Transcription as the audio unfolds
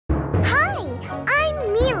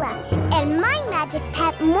magic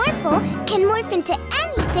pet Morphle can morph into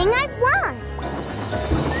anything I want.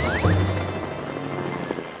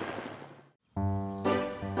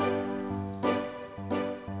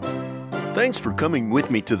 Thanks for coming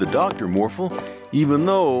with me to the doctor, Morphle, even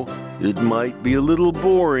though it might be a little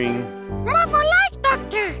boring. Morphle like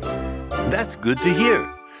doctor. That's good to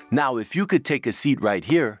hear. Now, if you could take a seat right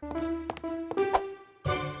here.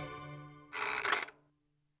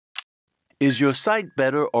 Is your sight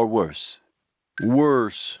better or worse?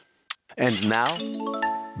 Worse. And now?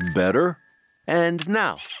 Better. And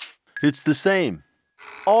now? It's the same.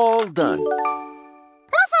 All done.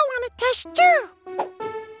 Morphle want to test too.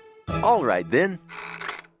 All right, then.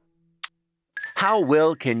 How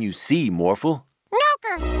well can you see, Morphle? No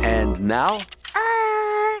good. And now?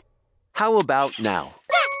 How about now?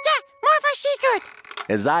 Yeah, Morphle see good.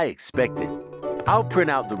 As I expected. I'll print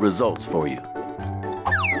out the results for you.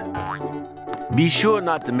 Be sure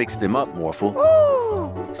not to mix them up, Morphle. Ooh,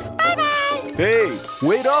 bye-bye. Hey,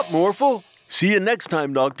 wait up, Morphle. See you next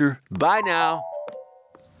time, Doctor. Bye now.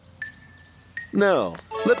 Now,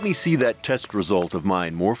 let me see that test result of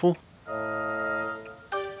mine, Morphle.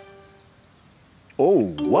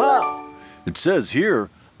 Oh, wow. It says here,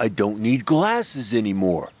 I don't need glasses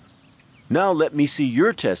anymore. Now let me see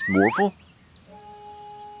your test, Morphle.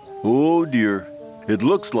 Oh, dear. It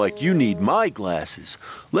looks like you need my glasses.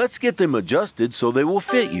 Let's get them adjusted so they will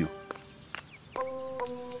fit you.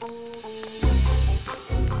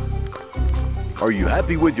 Are you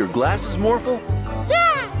happy with your glasses, Morphle?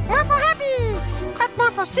 Yeah, Morphle happy. But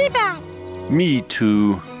Morphle see bad. Me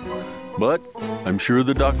too. But I'm sure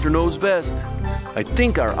the doctor knows best. I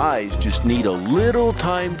think our eyes just need a little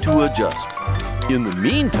time to adjust. In the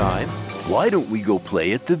meantime, why don't we go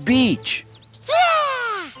play at the beach?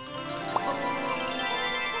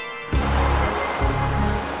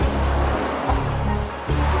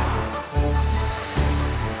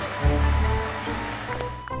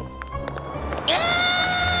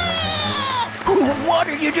 What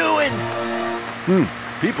are you doing?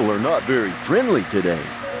 People are not very friendly today.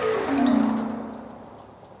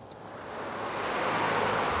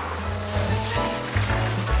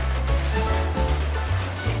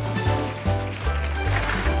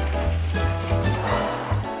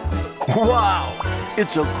 Wow!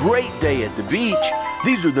 It's a great day at the beach.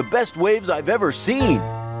 These are the best waves I've ever seen.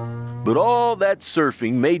 But all that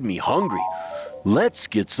surfing made me hungry. Let's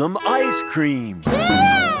get some ice cream.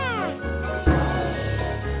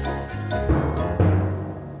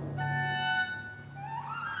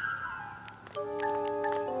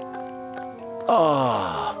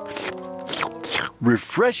 Ah,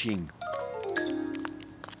 refreshing.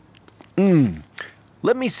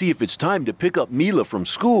 Let me see if it's time to pick up Mila from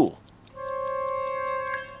school.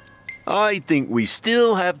 I think we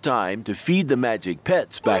still have time to feed the magic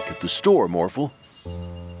pets back at the store, Morphle.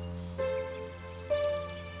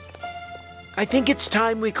 I think it's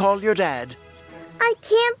time we call your dad. I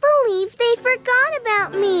can't believe they forgot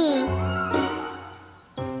about me.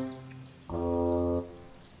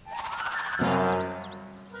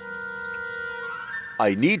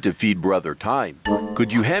 I need to feed Brother Time.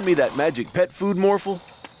 Could you hand me that magic pet food, Morphle?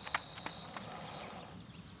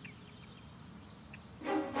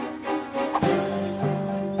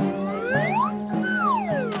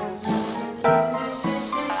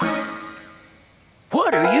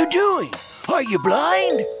 What are you doing? Are you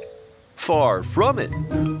blind? Far from it.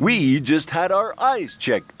 We just had our eyes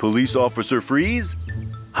checked, Police Officer Freeze.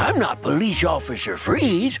 I'm not Police Officer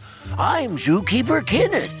Freeze. I'm Zookeeper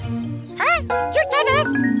Kenneth. Huh? You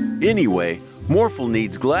Kenneth? Anyway, Morphle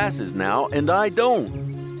needs glasses now, and I don't.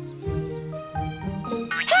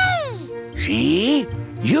 Hey! See?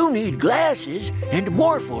 You need glasses, and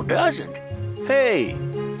Morphle doesn't. Hey,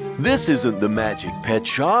 this isn't the magic pet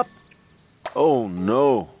shop. Oh,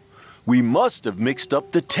 no. We must have mixed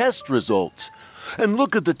up the test results. And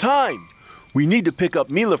look at the time. We need to pick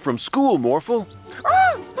up Mila from school, Morphle.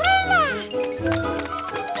 Oh, Mila!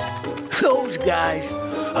 Those guys.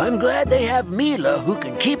 I'm glad they have Mila who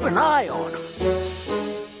can keep an eye on them.